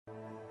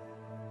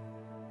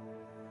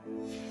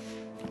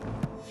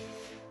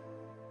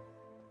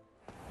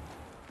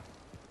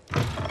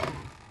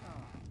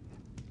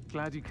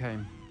Glad you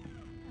came.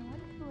 I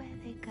wonder where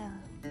they go.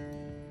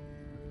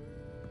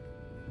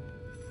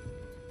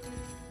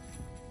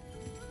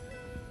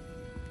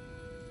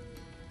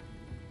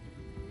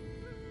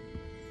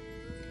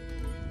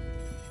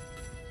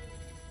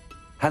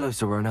 Hello,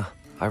 Serona.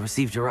 I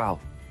received your owl.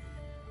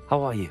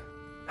 How are you?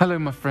 Hello,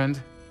 my friend.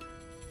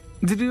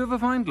 Did you ever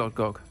find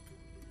Lodgok?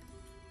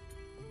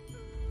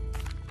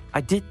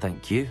 I did,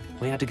 thank you.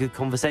 We had a good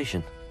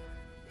conversation.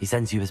 He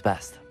sends you his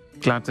best.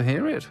 Glad to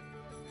hear it.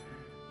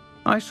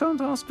 I shan't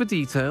ask for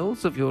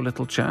details of your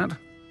little chat,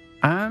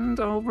 and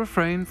I'll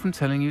refrain from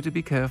telling you to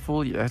be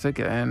careful yet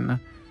again.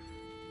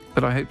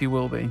 But I hope you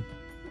will be,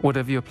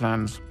 whatever your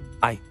plans.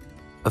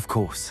 Of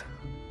course.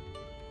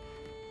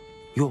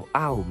 Your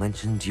owl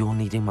mentioned you're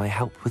needing my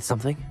help with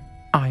something?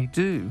 I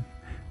do.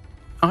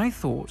 I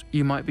thought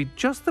you might be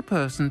just the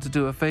person to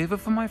do a favour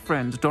for my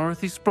friend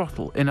Dorothy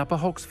Sprottle in Upper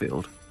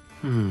Hogsfield.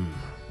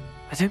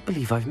 I don't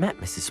believe I've met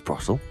Mrs.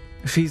 Sprottle.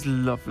 She's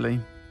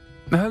lovely.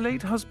 Her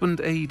late husband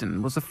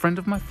Aidan was a friend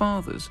of my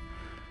father's.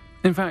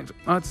 In fact,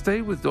 I'd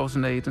stay with Dot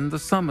and Aidan the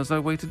summers I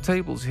waited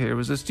tables here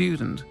as a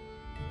student.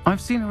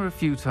 I've seen her a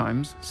few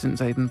times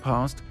since Aidan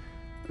passed,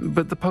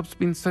 but the pub's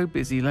been so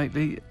busy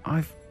lately,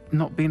 I've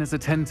not been as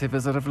attentive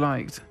as I'd have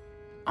liked.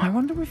 I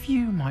wonder if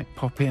you might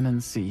pop in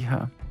and see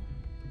her.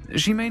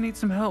 She may need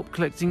some help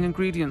collecting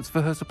ingredients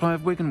for her supply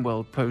of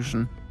Wiggenweld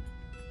potion.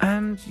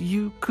 And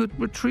you could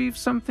retrieve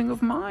something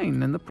of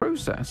mine in the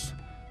process.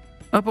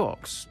 A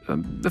box,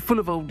 full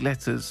of old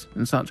letters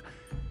and such.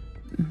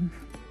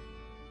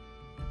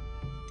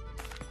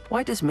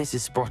 Why does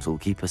Mrs. Sprottle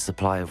keep a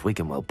supply of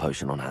Wiggenweld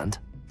potion on hand?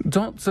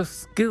 Dot's a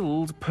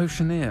skilled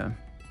potioneer.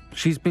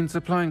 She's been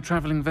supplying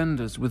travelling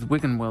vendors with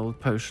Wiggenweld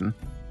potion.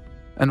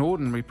 An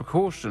ordinary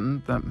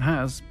precaution that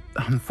has,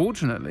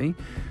 unfortunately,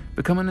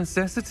 become a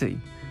necessity,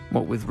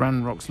 what with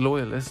Ranrock's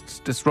loyalists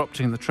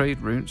disrupting the trade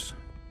routes.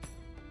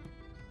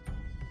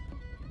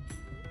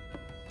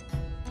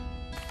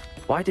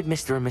 Why did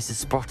Mr. and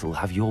Mrs. Sprottle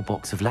have your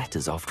box of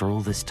letters after all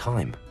this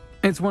time?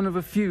 It's one of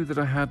a few that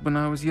I had when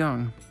I was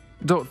young.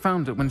 Dot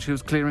found it when she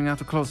was clearing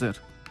out a closet.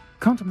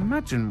 Can't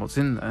imagine what's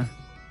in there.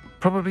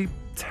 Probably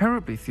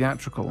terribly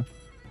theatrical.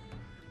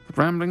 The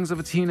ramblings of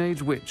a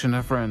teenage witch and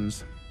her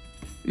friends.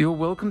 You're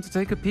welcome to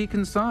take a peek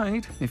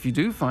inside, if you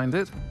do find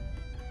it.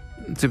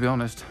 To be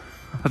honest,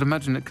 I'd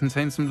imagine it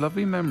contains some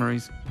lovely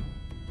memories.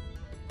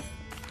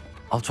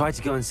 I'll try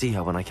to go and see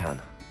her when I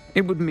can.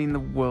 It would mean the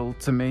world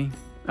to me,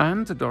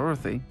 and to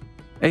Dorothy.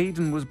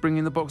 Aidan was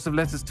bringing the box of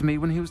letters to me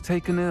when he was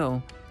taken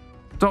ill.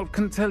 Dot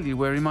can tell you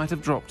where he might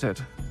have dropped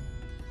it.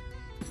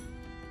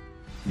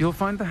 You'll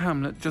find the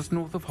hamlet just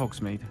north of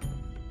Hogsmeade.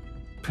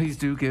 Please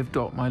do give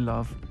Dot my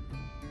love.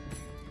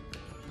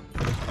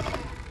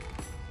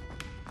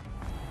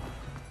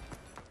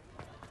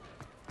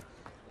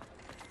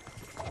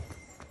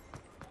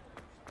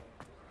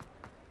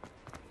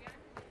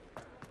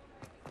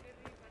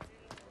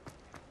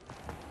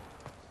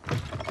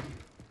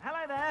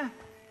 Hello there.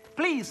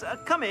 Please,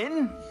 come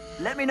in.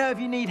 Let me know if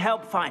you need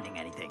help finding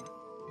anything.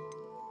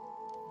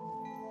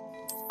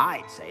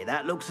 I'd say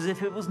that looks as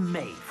if it was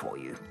made for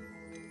you.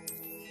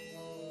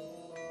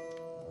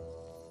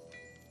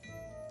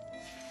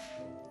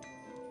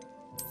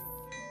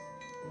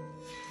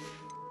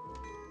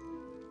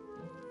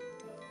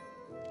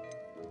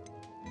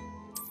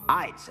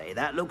 I'd say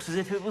that looks as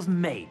if it was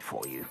made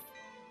for you.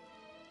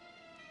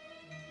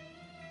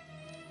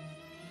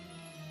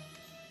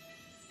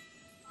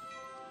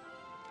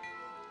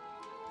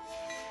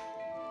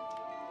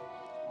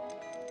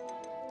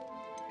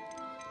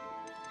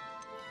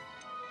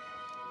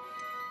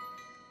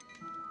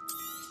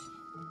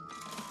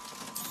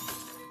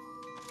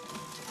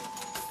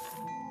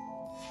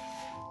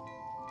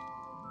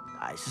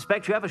 I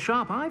suspect you have a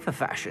sharp eye for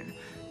fashion.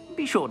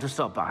 Be sure to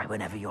stop by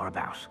whenever you're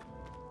about.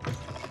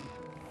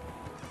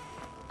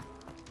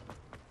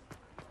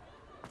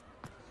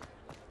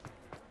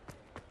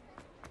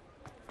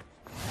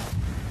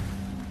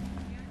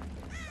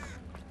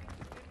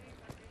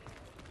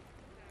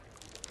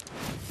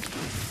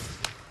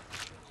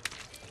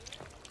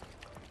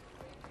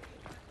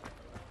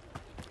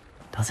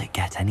 Does it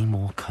get any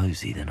more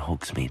cozy than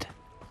Hogsmeade?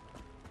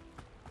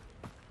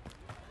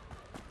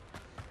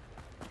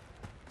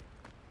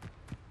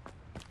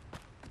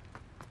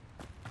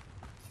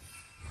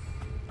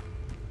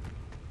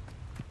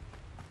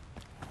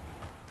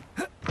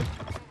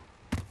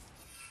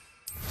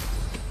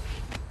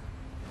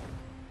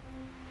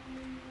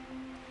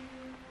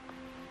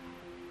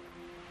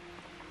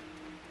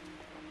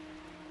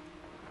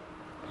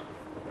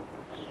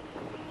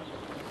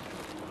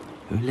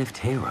 Who lived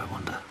here, I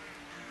wonder?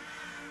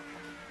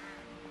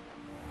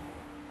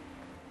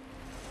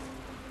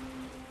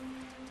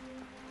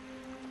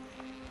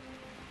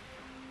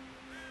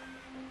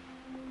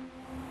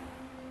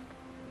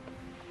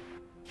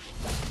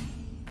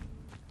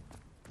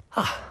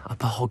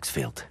 Upper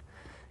Hogsfield.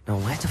 Now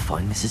where to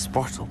find Mrs.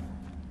 Sprottle?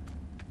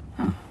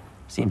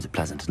 Seems a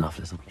pleasant enough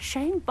little...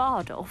 Shane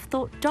Bardolph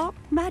thought dark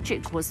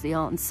magic was the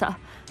answer.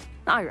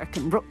 I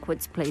reckon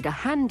Rookwood's played a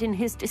hand in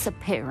his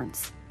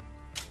disappearance.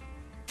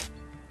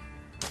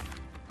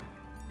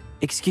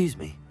 Excuse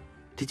me,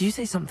 did you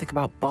say something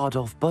about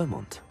Bardolph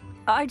Beaumont?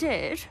 I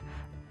did.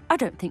 I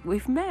don't think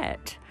we've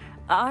met.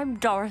 I'm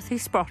Dorothy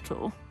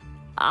Sprottle.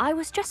 I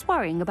was just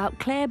worrying about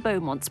Claire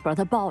Beaumont's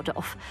brother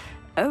Bardolph,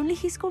 only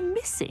he's gone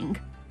missing.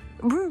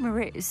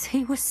 Rumour is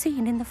he was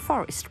seen in the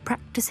forest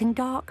practicing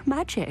dark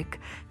magic.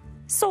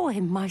 Saw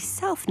him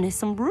myself near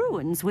some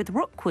ruins with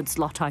Rookwood's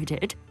lot I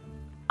did.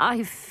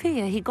 I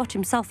fear he got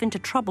himself into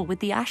trouble with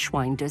the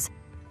Ashwinders,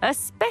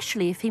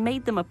 especially if he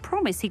made them a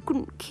promise he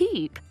couldn't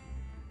keep.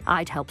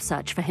 I'd help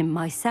search for him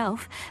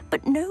myself,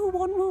 but no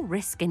one will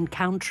risk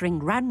encountering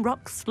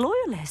Ranrock's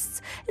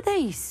loyalists.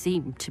 They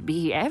seem to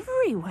be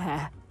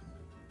everywhere.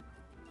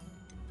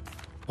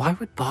 Why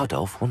would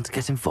Bardolph want to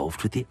get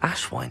involved with the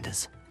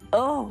Ashwinders?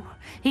 Oh,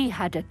 he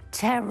had a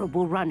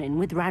terrible run-in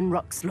with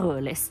Ranrock's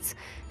loyalists.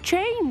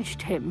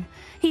 Changed him.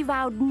 He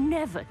vowed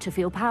never to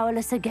feel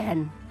powerless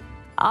again.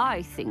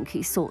 I think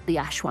he sought the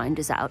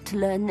Ashwinders out to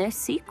learn their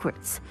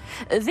secrets.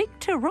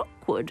 Victor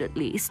Rookwood, at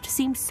least,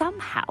 seems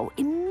somehow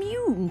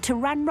immune to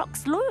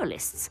Ranrock's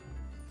loyalists.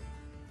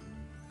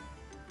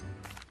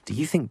 Do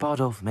you think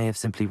Bardolph may have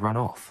simply run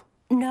off?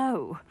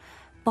 No.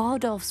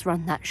 Bardolph's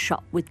run that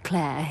shop with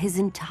Claire his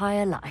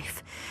entire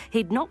life.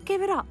 He'd not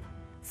give it up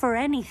for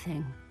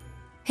anything.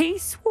 He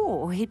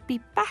swore he'd be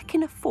back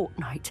in a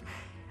fortnight.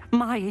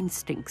 My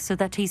instincts are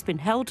that he's been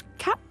held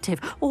captive,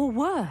 or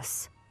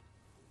worse.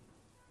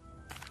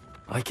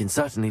 I can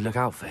certainly look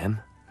out for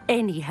him.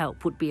 Any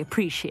help would be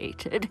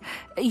appreciated.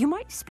 You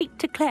might speak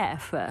to Claire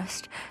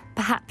first.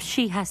 Perhaps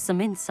she has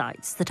some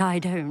insights that I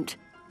don't.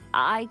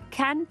 I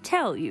can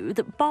tell you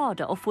that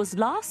Bardolph was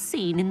last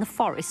seen in the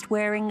forest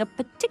wearing a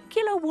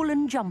particular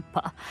woolen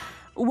jumper,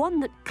 one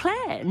that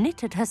Claire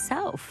knitted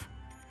herself.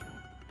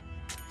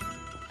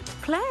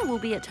 Claire will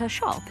be at her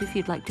shop if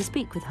you'd like to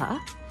speak with her.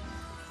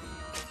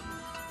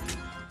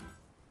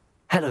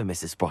 Hello,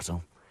 Mrs.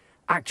 Sprottle.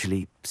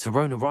 Actually,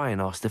 Sirona Ryan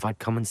asked if I'd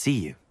come and see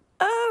you.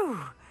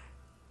 Oh,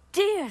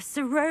 dear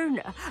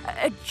Sirona,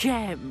 a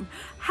gem.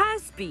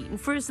 Has been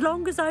for as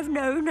long as I've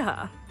known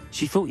her.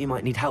 She thought you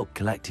might need help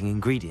collecting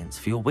ingredients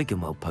for your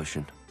Wiggenweld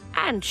potion.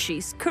 And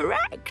she's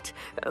correct.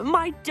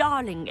 My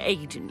darling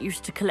Aidan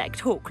used to collect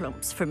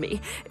hawklumps for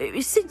me.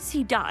 Since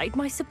he died,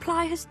 my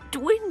supply has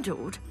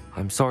dwindled.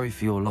 I'm sorry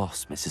for your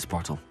loss, Mrs.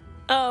 Sprottle.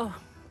 Oh,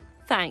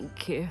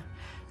 thank you.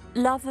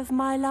 Love of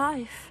my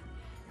life.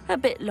 A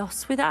bit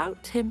lost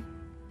without him.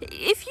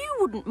 If you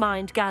wouldn't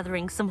mind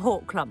gathering some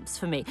hawklumps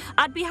for me,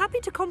 I'd be happy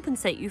to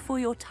compensate you for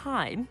your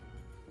time.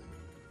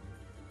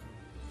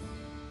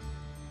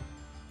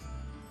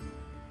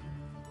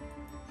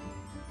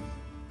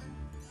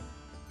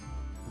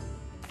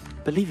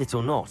 Believe it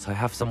or not, I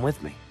have some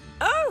with me.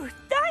 Oh,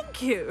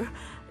 thank you.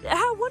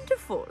 How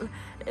wonderful.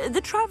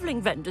 The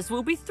travelling vendors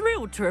will be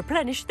thrilled to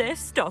replenish their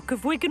stock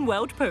of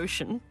Wiggenweld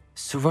potion.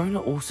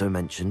 Sirona also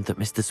mentioned that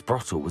Mr.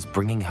 Sprottle was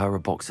bringing her a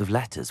box of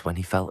letters when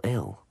he fell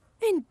ill.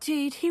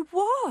 Indeed he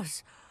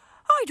was.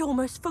 I'd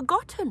almost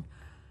forgotten.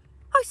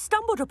 I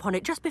stumbled upon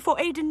it just before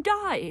Aidan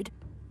died.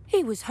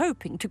 He was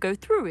hoping to go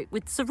through it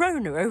with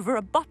Sirona over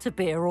a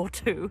butterbeer or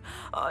two.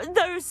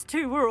 Those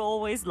two were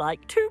always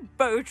like two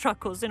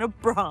bowtruckles in a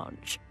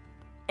branch.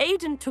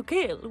 Aidan took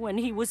ill when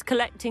he was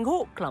collecting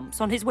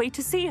hawklumps on his way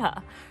to see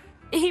her.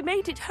 He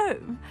made it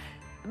home,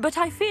 but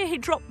I fear he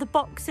dropped the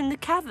box in the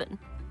cavern.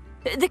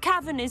 The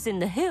cavern is in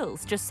the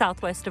hills just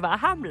southwest of our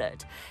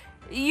hamlet.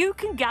 You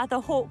can gather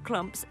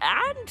hawklumps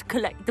and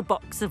collect the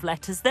box of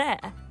letters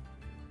there.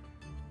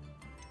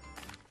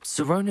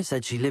 Sirona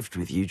said she lived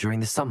with you during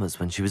the summers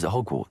when she was at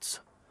Hogwarts.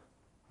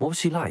 What was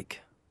she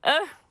like?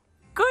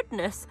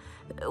 Goodness.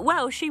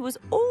 Well, she was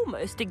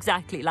almost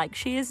exactly like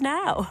she is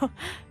now.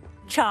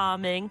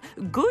 Charming,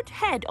 good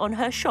head on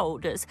her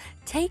shoulders,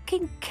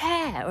 taking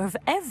care of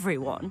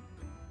everyone.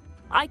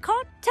 I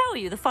can't tell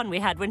you the fun we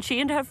had when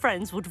she and her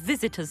friends would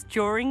visit us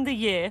during the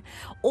year,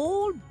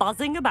 all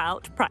buzzing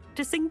about,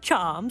 practicing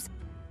charms.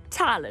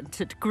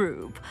 Talented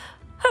group.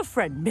 Her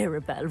friend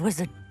Mirabelle was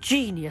a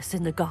genius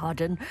in the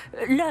garden.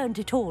 Learned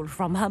it all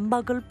from her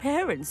muggle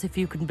parents, if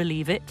you can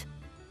believe it.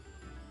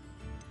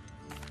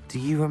 Do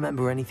you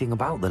remember anything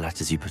about the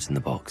letters you put in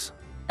the box?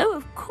 Oh,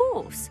 of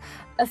course.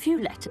 A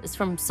few letters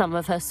from some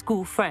of her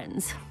school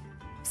friends.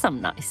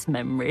 Some nice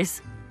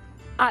memories.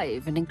 I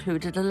even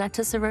included a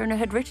letter Sirona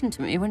had written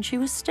to me when she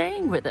was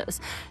staying with us.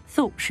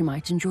 Thought she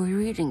might enjoy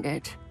reading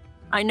it.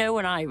 I know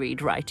when I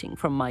read writing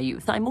from my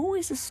youth, I'm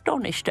always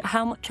astonished at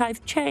how much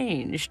I've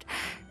changed,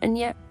 and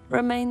yet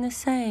remain the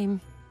same.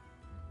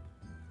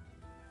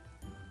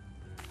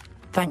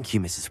 Thank you,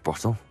 Mrs.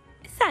 Sprottle.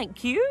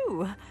 Thank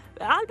you.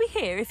 I'll be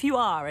here if you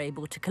are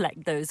able to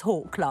collect those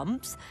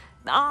hawklumps.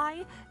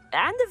 I,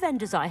 and the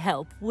vendors I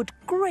help, would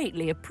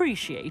greatly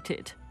appreciate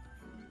it.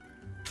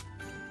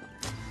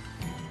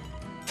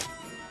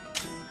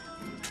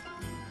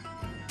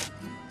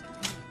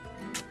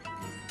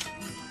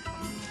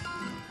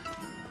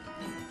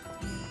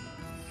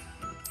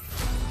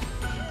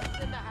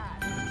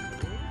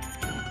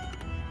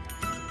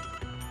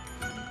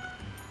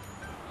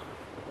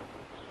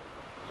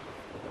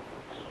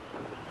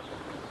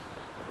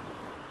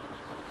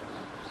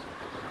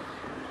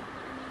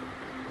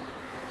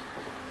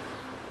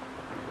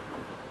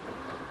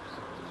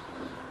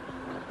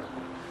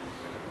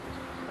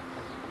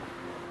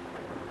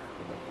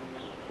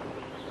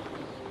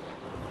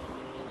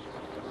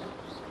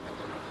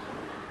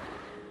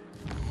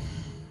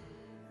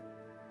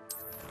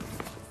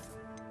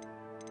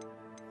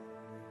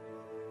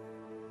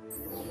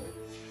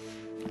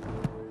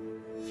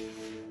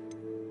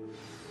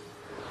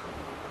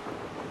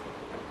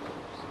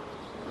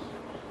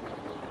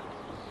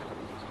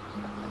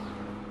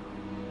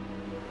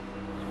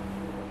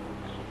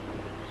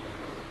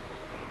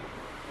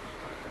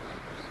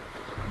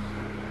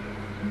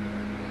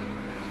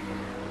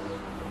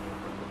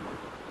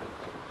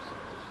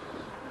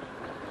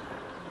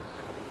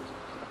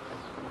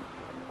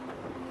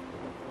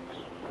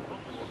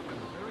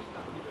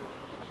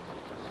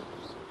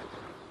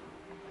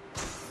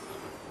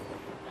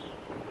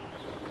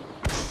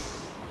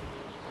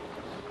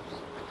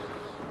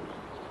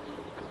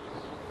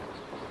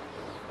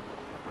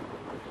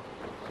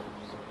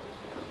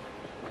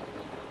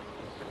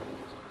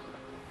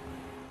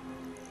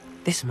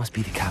 This must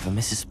be the cavern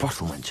Mrs.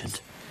 Sprottle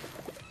mentioned.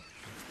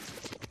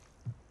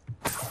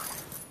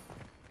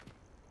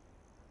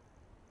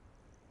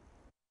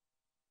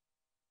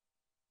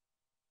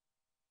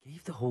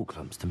 Gave the hawk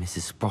lumps to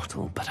Mrs.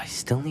 Sprottle, but I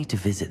still need to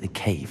visit the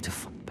cave to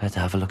better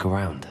have a look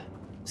around.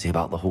 See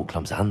about the hawk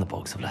lumps and the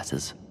box of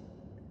letters.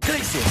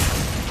 Glacius!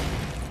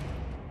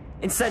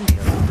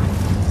 Incendio!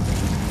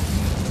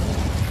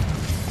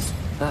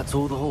 That's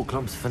all the hawk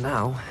lumps for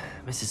now.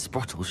 Mrs.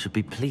 Sprottle should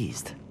be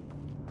pleased.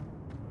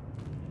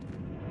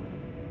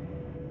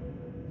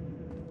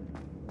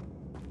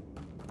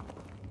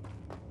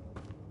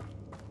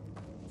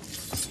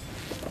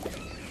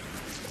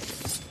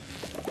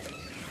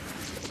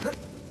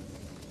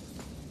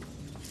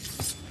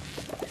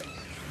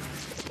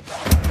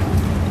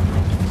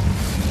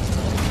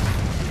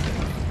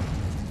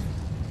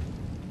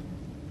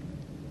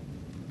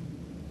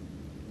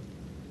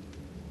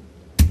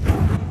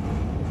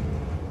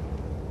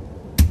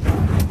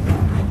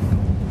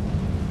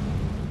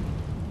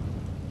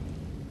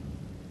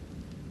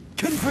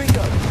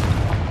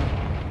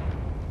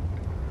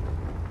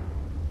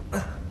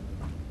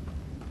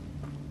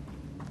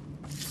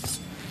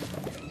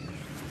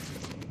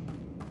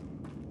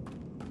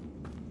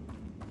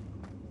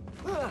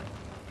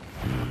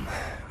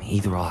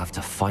 Either I'll have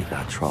to fight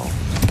that troll,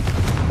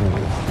 or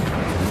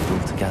we'll do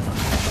it together.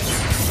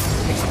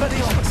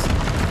 Expelliarmus!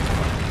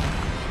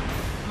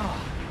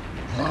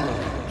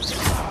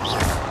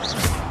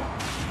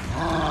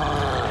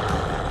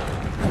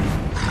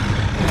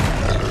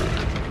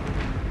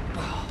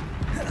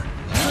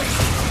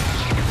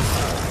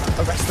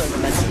 Arresto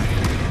momentum.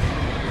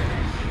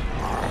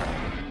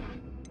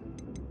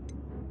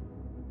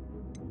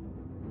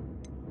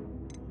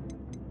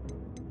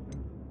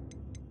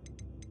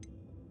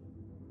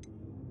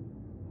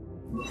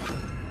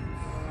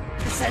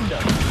 Descendo.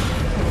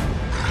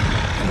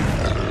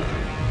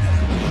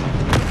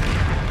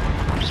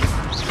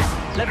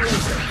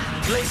 Leviator.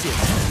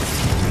 Glacius.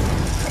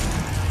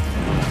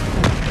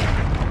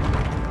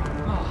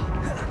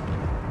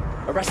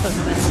 Arresto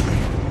momentum.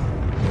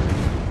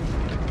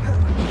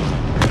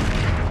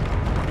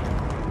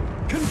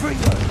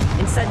 Confringo.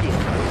 Incendio.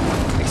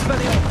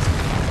 Expelliarmus.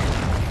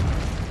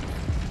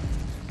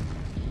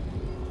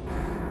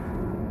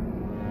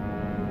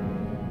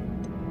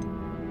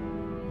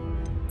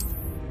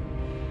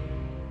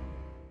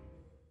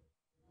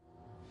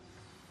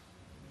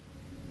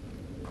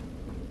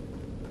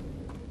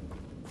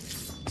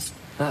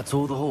 That's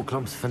all the hawk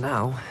lumps for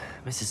now.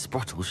 Mrs.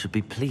 Sprottle should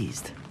be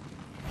pleased.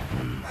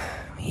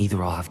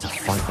 Either I'll have to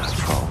fight that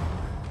troll,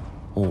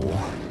 or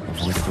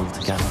avoid it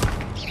altogether.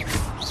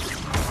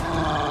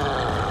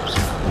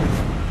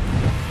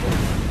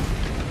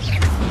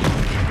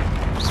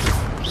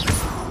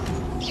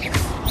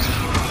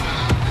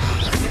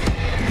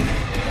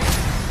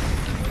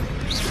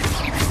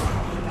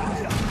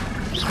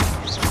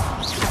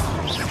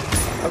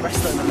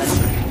 Arresto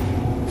momentum.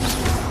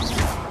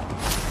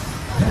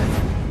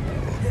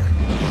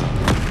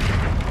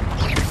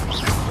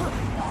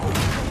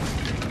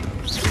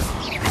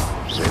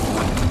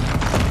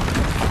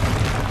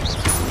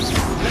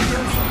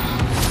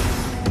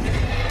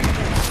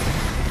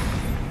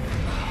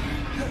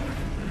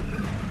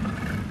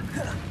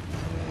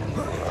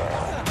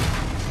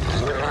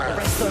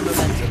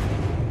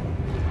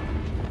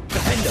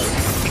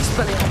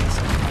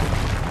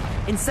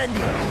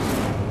 Incendio!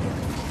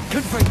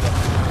 Confringo!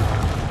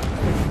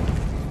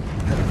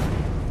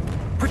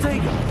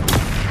 Protego!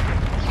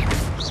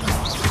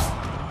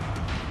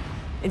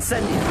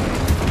 Incendio!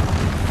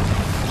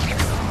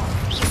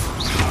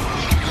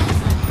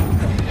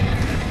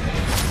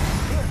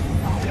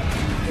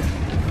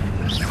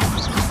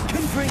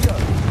 Confringo!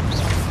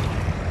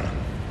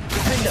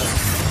 Defendo!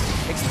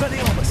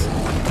 Expelliarmus!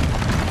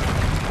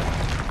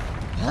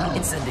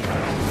 Incendio!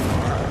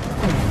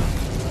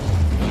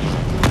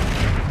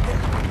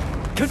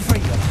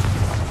 Confringo!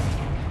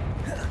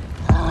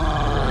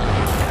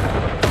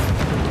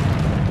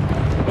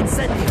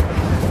 Incendio!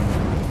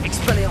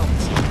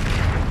 Expelliarmus!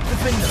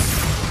 Defendo!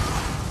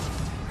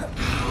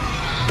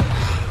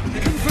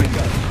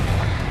 Confringo!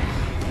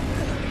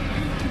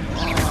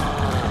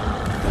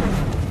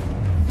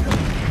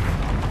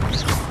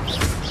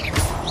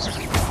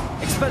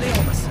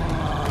 Expelliarmus!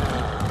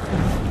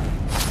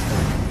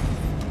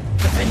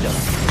 Defendo!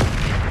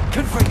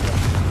 Confringo!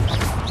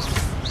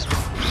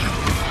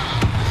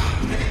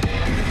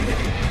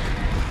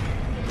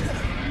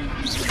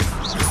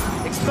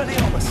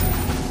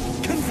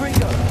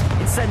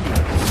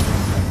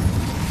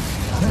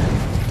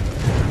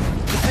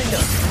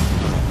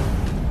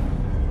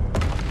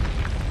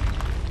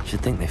 Should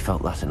think they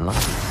felt that in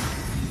London.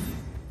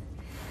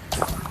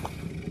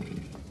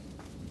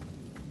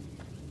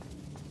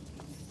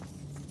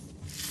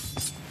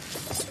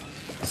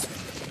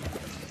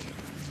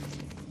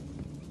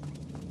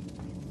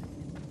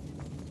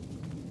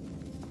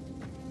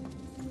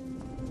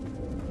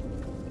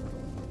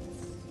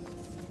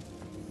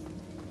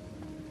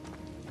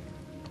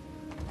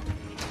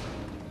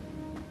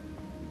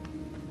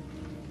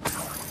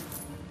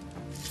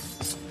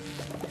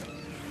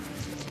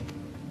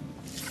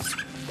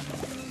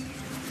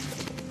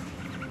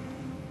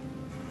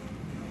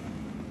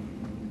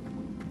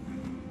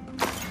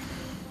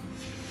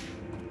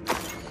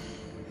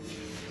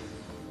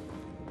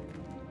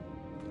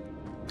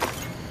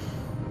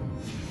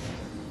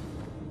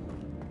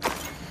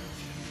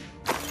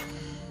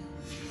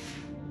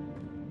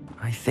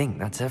 I think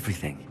that's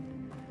everything.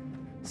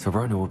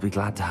 Sirona will be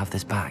glad to have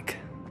this back.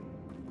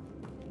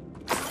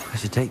 I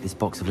should take this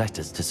box of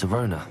letters to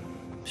Sirona.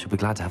 She'll be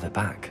glad to have it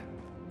back.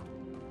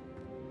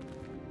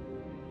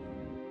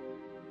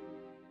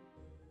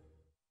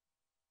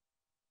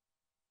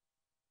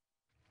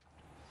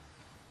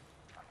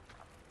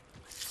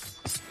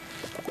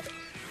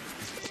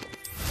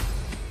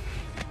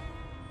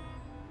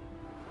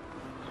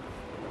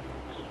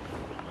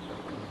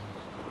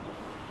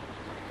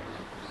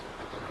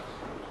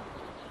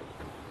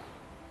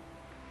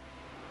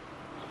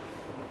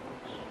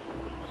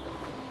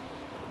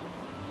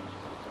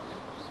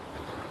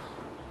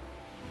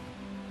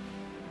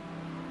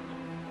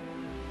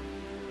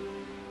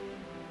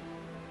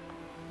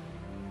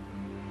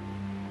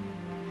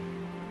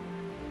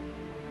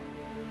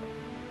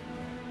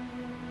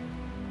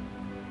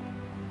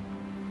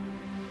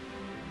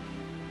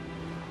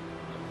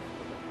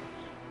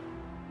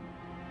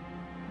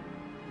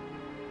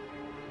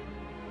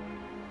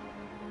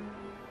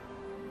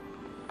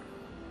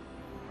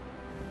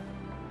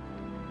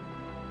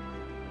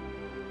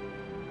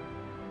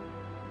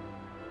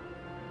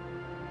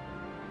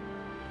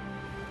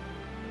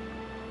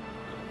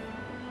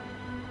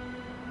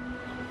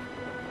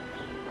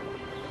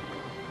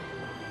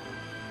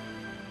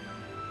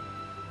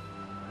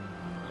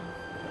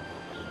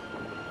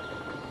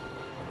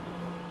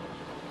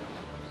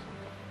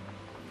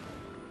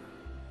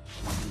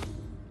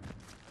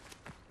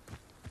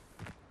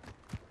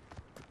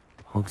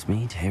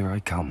 Hogsmeade, here I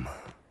come.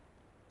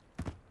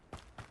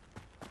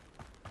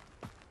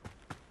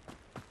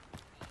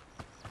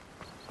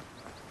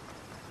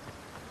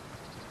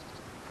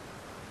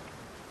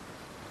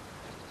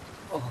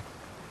 Oh.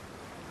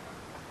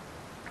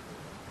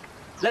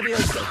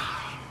 Levioso.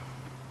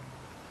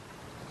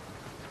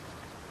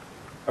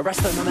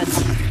 Arresto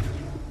momentum.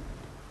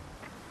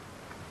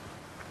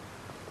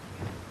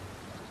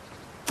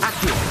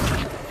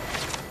 Accio.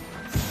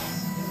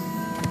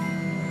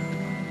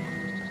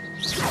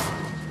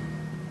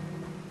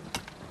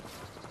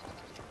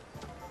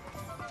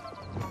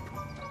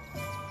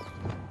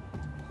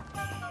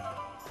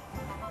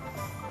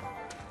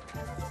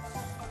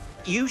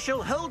 You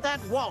shall hold that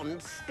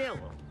wand still.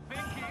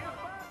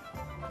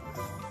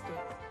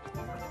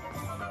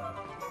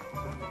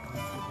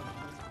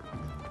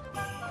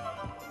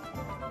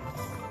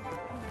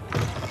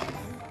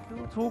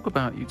 We'll talk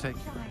about you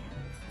taking...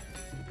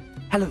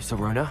 Hello,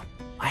 Sirona.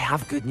 I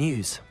have good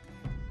news.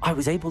 I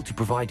was able to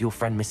provide your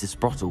friend Mrs.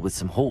 Sprottle with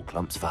some hawk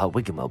lumps for her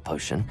Wiggenweld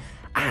potion,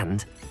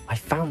 and I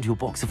found your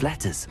box of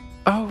letters.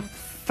 Oh,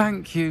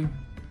 thank you.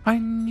 I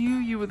knew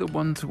you were the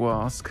one to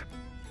ask.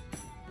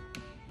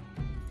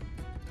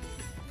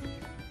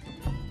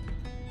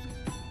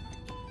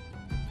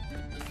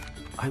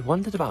 I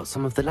wondered about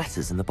some of the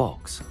letters in the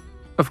box.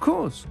 Of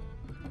course.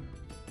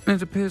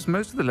 It appears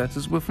most of the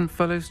letters were from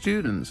fellow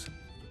students.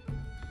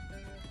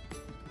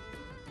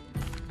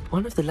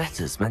 One of the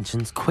letters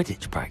mentions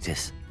Quidditch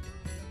practice.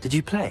 Did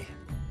you play?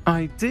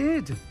 I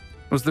did.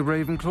 Was the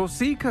Ravenclaw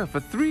Seeker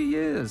for 3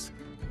 years.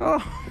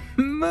 Oh,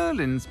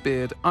 Merlin's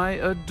beard. I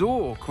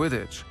adore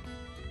Quidditch.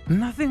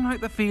 Nothing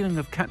like the feeling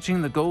of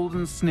catching the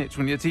golden snitch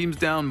when your team's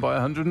down by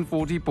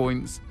 140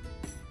 points.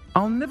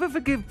 I'll never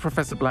forgive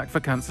Professor Black for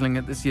cancelling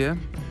it this year.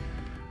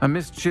 I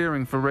missed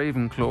cheering for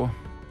Ravenclaw.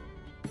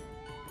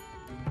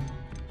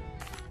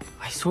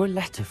 I saw a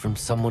letter from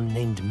someone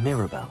named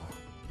Mirabelle.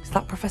 Is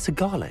that Professor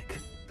Garlick?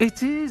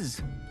 It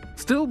is.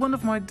 Still one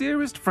of my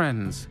dearest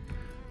friends.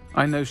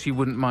 I know she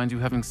wouldn't mind you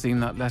having seen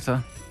that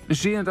letter.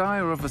 She and I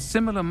are of a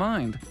similar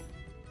mind,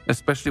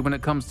 especially when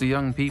it comes to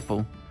young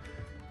people.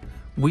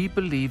 We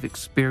believe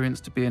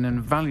experience to be an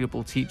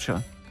invaluable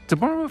teacher. To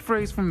borrow a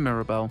phrase from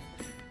Mirabelle,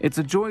 it's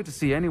a joy to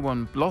see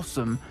anyone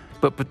blossom,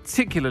 but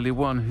particularly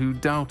one who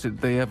doubted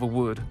they ever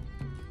would.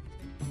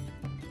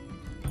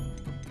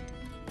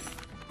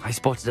 I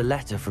spotted a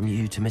letter from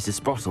you to Mrs.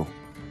 Sprottle.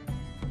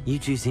 You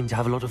two seem to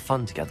have a lot of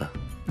fun together.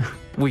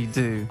 We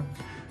do.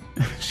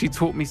 She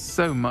taught me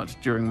so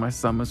much during my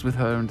summers with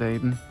her and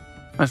Aiden.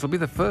 I shall be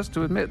the first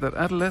to admit that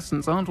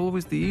adolescents aren't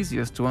always the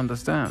easiest to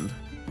understand.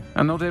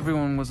 And not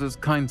everyone was as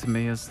kind to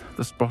me as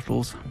the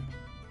Sprottles.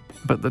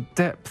 But the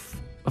depth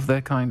of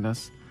their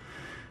kindness,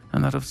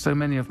 and that of so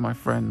many of my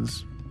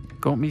friends,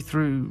 got me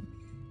through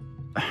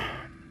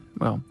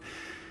well,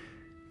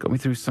 got me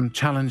through some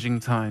challenging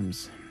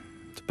times,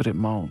 to put it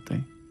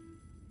mildly.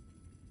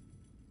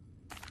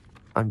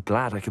 I'm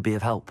glad I could be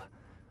of help.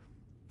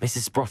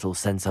 Mrs. Sprottle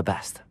sends her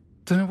best.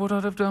 Don't know what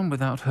I'd have done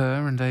without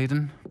her and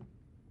Aidan.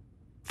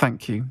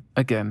 Thank you,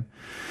 again,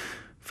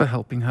 for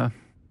helping her,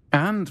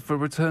 and for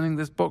returning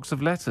this box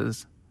of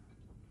letters.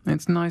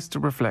 It's nice to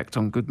reflect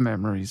on good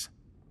memories.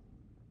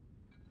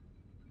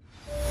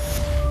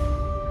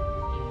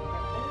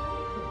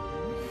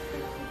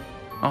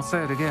 I'll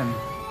say it again.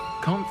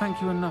 Can't thank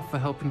you enough for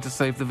helping to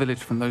save the village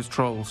from those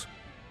trolls.